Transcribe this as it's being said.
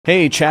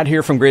Hey, Chad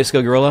here from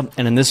Greyscalegorilla,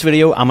 and in this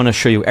video I'm going to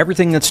show you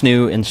everything that's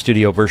new in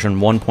Studio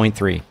version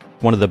 1.3.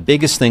 One of the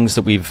biggest things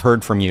that we've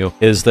heard from you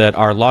is that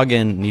our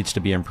login needs to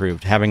be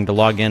improved. Having to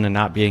log in and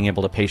not being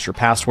able to paste your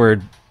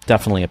password,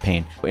 definitely a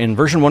pain. In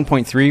version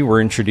 1.3,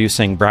 we're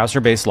introducing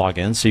browser-based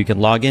logins, so you can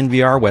log in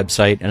via our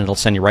website and it'll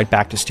send you right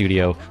back to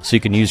Studio. So you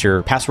can use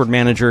your password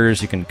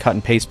managers, you can cut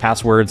and paste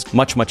passwords,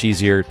 much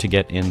easier to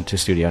get into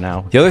Studio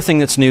now. The other thing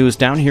that's new is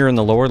down here in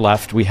the lower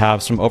left, we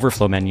have some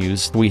overflow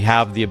menus. We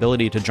have the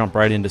ability to jump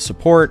right into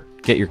support,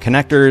 get your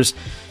connectors,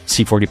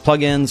 C40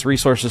 plugins,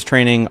 resources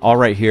training, all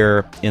right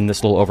here in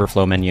this little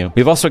overflow menu.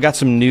 We've also got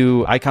some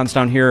new icons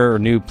down here, or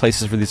new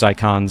places for these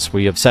icons.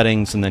 We have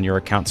settings and then your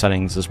account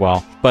settings as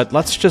well. But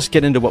let's just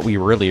get into what we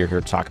really are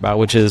here to talk about,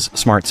 which is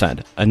Smart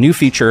Send, a new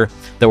feature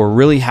that we're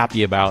really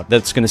happy about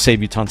that's going to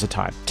save you tons of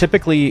time.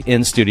 Typically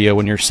in Studio,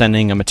 when you're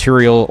sending a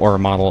material or a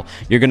model,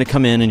 you're going to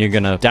come in and you're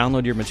going to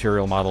download your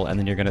material model and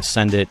then you're going to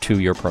send it to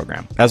your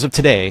program. As of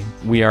today,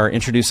 we are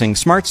introducing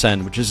Smart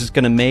Send, which is just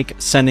going to make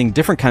sending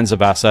different kinds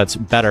of assets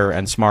better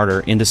and smarter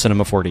into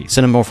Cinema 4D.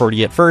 Cinema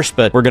 4D at first,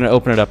 but we're going to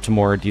open it up to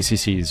more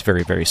DCCs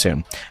very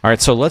soon. All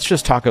right, so let's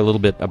just talk a little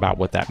bit about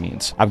what that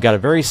means. I've got a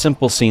very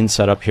simple scene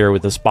set up here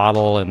with this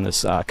bottle and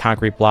this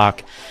concrete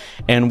block,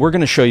 and we're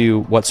going to show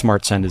you what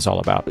Smart Send is all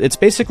about. It's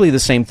basically the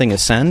same thing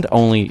as Send,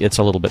 only it's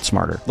a little bit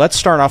smarter. Let's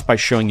start off by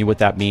showing you what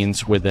that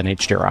means with an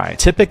HDRI.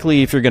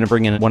 Typically, if you're going to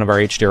bring in one of our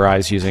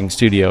HDRIs using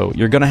Studio,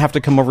 you're going to have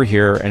to come over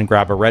here and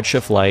grab a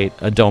redshift light,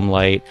 a dome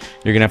light.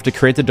 You're going to have to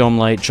create the dome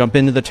light, jump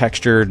into the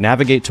texture,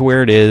 navigate to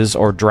where it is,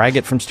 or drag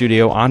it from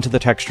Studio onto the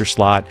texture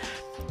slot.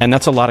 And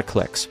that's a lot of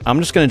clicks. I'm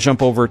just going to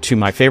jump over to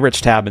my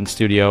favorites tab in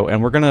Studio,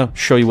 and we're going to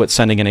show you what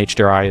sending an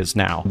HDRI is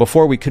now.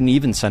 Before, we couldn't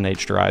even send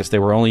HDRIs. They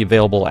were only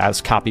available as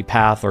copy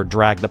path or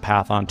drag the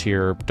path onto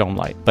your dome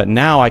light. But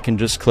now I can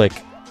just click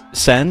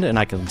send and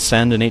I can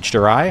send an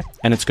HDRI,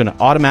 and it's going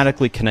to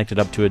automatically connect it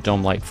up to a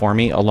dome light for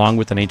me along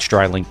with an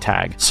HDRI link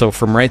tag. So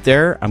from right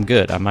there, I'm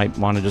good. I might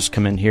want to just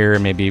come in here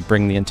and maybe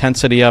bring the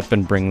intensity up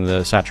and bring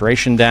the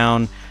saturation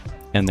down.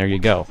 And there you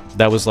go.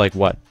 That was like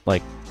what?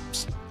 Like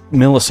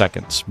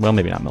milliseconds. Well,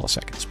 maybe not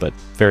milliseconds, but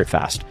very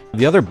fast.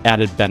 The other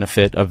added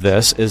benefit of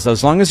this is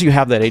as long as you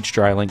have that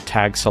HDRI link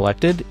tag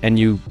selected and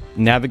you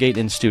navigate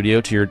in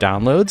Studio to your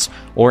downloads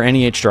or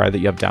any HDRI that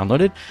you have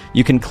downloaded,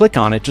 you can click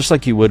on it just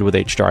like you would with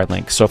HDRI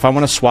link. So if I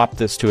want to swap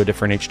this to a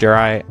different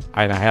HDRI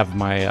and I have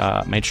my,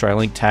 my HDRI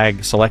link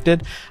tag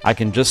selected, I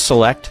can just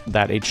select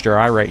that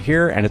HDRI right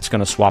here and it's going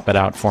to swap it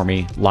out for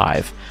me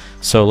live.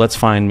 So let's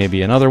find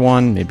maybe another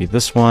one, maybe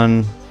this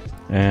one.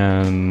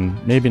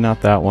 And maybe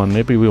not that one.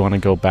 Maybe we want to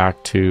go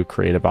back to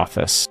Creative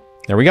Office.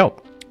 There we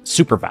go.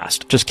 Super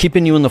fast. Just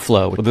keeping you in the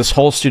flow. This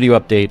whole Studio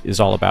update is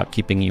all about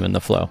keeping you in the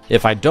flow.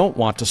 If I don't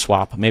want to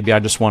swap, maybe I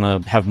just want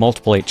to have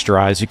multiple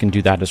HDRIs, you can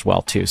do that as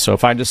well too. So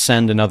if I just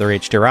send another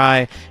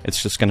HDRI,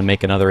 it's just going to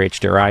make another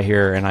HDRI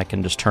here, and I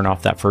can just turn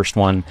off that first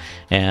one,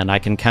 and I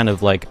can kind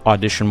of like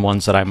audition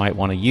ones that I might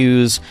want to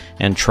use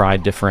and try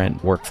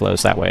different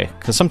workflows that way.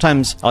 Because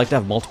sometimes I like to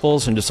have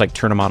multiples and just like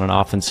turn them on and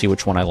off and see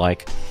which one I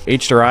like.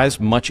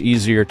 HDRIs, much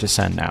easier to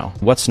send now.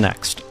 What's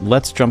next?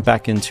 Let's jump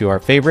back into our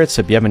favorites.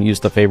 If you haven't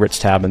used the favorites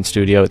tab in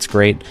Studio, it's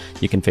great.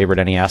 You can favorite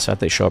any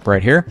asset. They show up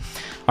right here.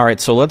 All right,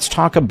 so let's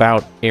talk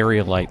about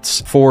area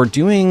lights. For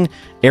doing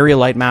area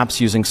light maps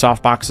using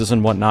softboxes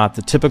and whatnot,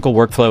 the typical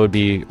workflow would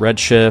be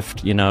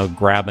redshift, you know,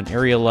 grab an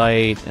area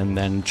light and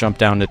then jump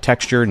down to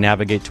texture,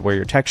 navigate to where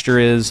your texture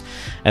is,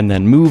 and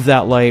then move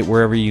that light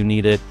wherever you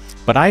need it.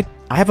 But I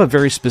have a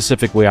very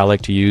specific way I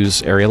like to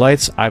use area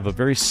lights. I have a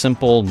very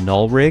simple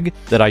null rig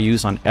that I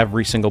use on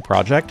every single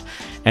project,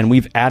 and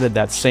we've added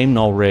that same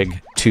null rig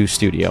to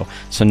Studio.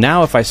 So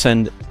now if I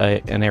send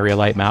an area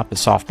light map, a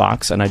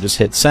softbox, and I just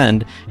hit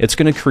send, it's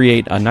going to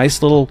create a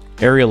nice little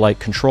area light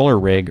controller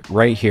rig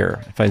right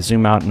here. If I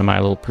zoom out into my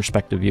little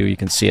perspective view, you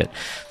can see it.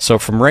 So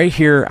from right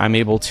here, I'm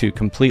able to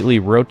completely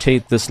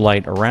rotate this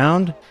light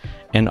around.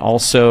 And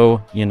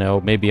also, you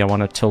know, maybe I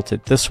want to tilt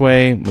it this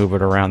way, move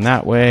it around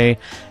that way,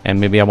 and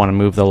maybe I want to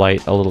move the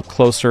light a little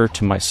closer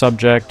to my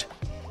subject.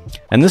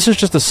 And this is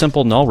just a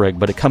simple null rig,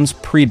 but it comes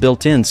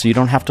pre-built in, so you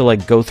don't have to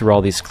like go through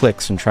all these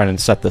clicks and try to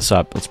set this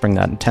up. Let's bring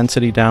that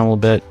intensity down a little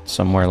bit,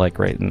 somewhere like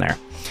right in there.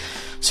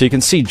 So you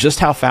can see just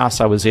how fast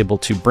I was able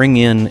to bring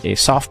in a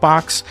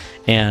softbox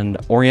and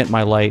orient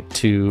my light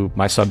to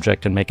my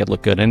subject and make it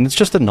look good. And it's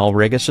just a null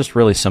rig. It's just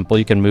really simple.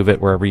 You can move it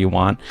wherever you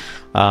want.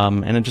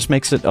 And it just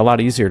makes it a lot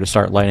easier to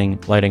start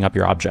lighting up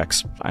your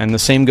objects. And the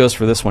same goes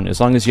for this one. As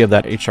long as you have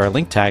that HDRI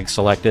link tag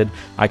selected,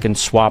 I can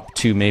swap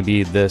to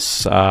maybe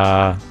this,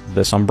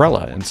 this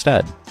umbrella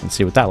instead and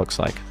see what that looks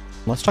like.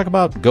 Let's talk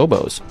about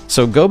Gobos.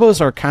 So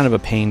Gobos are kind of a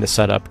pain to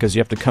set up because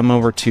you have to come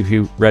over to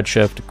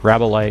Redshift,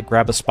 grab a light,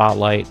 grab a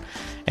spotlight,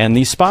 And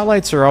these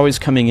spotlights are always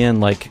coming in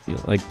like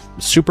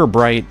super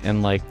bright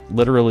and like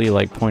literally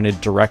like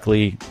pointed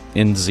directly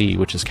in Z,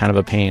 which is kind of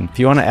a pain. If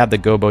you want to add the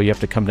gobo, you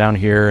have to come down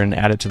here and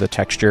add it to the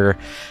texture,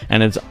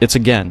 and it's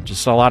again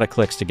just a lot of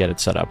clicks to get it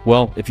set up.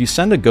 Well, if you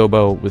send a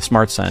gobo with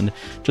Smart Send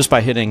just by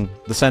hitting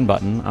the send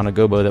button on a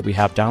gobo that we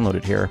have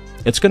downloaded here,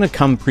 it's going to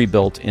come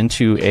pre-built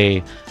into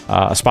a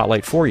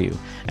spotlight for you,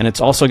 and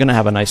it's also going to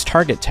have a nice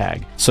target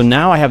tag. So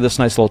now I have this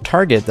nice little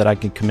target that I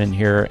can come in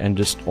here and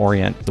just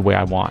orient the way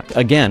I want.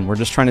 Again, we're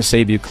just trying to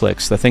save you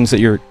clicks. The things that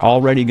you're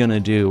already going to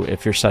do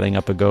if you're setting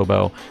up a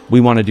gobo,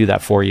 we want to do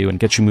that for you and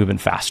get you moving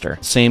faster.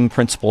 Same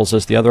principles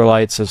as the other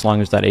lights. As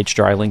long as that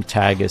HDRI link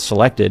tag is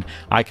selected,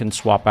 I can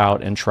swap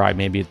out and try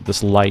maybe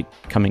this light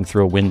coming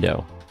through a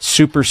window.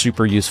 Super,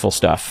 super useful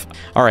stuff.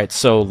 All right,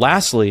 so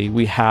lastly,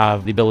 we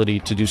have the ability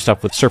to do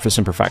stuff with surface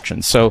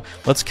imperfections. So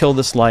let's kill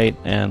this light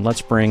and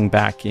let's bring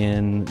back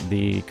in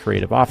the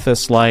Creative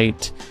Office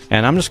light.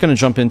 And I'm just going to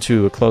jump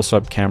into a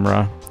close-up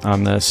camera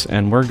on this,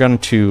 and we're going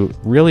to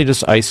really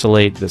just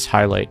isolate this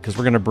highlight because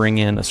we're going to bring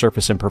in a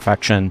surface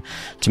imperfection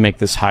to make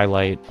this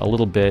highlight a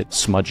little bit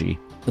smudgy.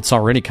 It's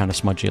already kind of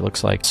smudgy, it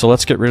looks like. So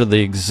let's get rid of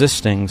the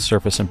existing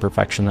surface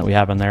imperfection that we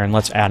have in there, and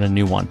let's add a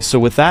new one. So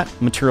with that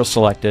material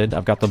selected,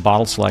 I've got the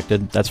bottle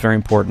selected. That's very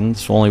important.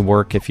 This will only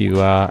work if you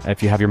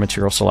have your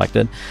material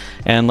selected.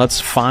 And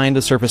let's find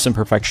a surface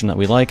imperfection that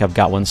we like. I've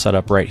got one set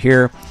up right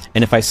here.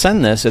 And if I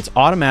send this, it's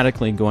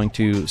automatically going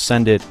to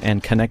send it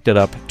and connect it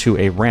up to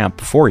a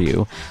ramp for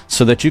you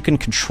so that you can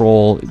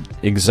control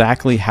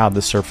exactly how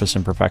the surface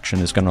imperfection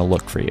is going to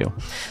look for you.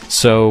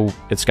 So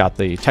it's got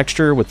the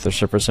texture with the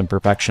surface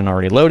imperfection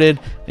already loaded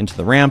into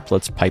the ramp.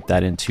 Let's pipe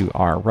that into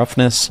our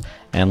roughness,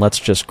 and let's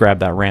just grab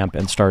that ramp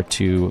and start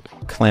to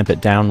clamp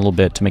it down a little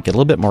bit to make it a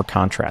little bit more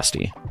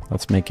contrasty.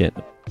 Let's make it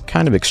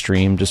kind of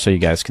extreme just so you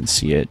guys can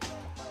see it.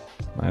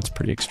 That's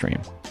pretty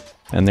extreme.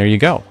 And there you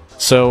go.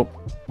 So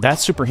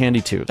that's super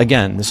handy too.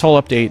 Again, this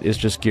whole update is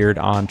just geared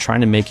on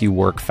trying to make you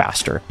work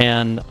faster.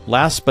 And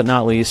last but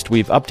not least,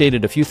 we've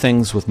updated a few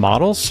things with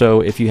models.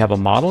 So if you have a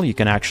model, you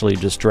can actually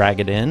just drag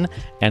it in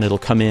and it'll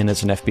come in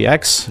as an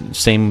FBX,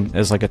 same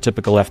as like a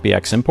typical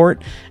FBX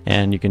import.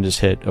 And you can just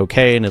hit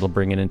OK and it'll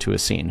bring it into a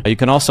scene. You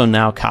can also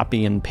now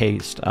copy and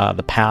paste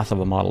the path of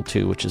a model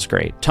too, which is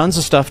great. Tons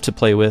of stuff to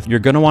play with. You're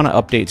going to want to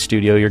update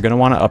Studio. You're going to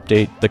want to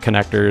update the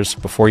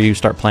connectors before you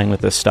start playing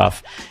with this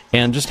stuff.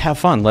 And just have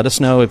fun. Let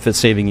us know if it's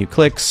saving you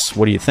clicks.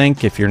 What do you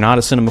think? If you're not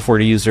a Cinema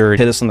 4D user,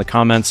 hit us in the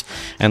comments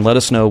and let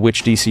us know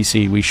which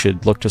DCC we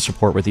should look to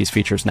support with these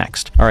features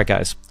next. All right,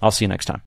 guys, I'll see you next time.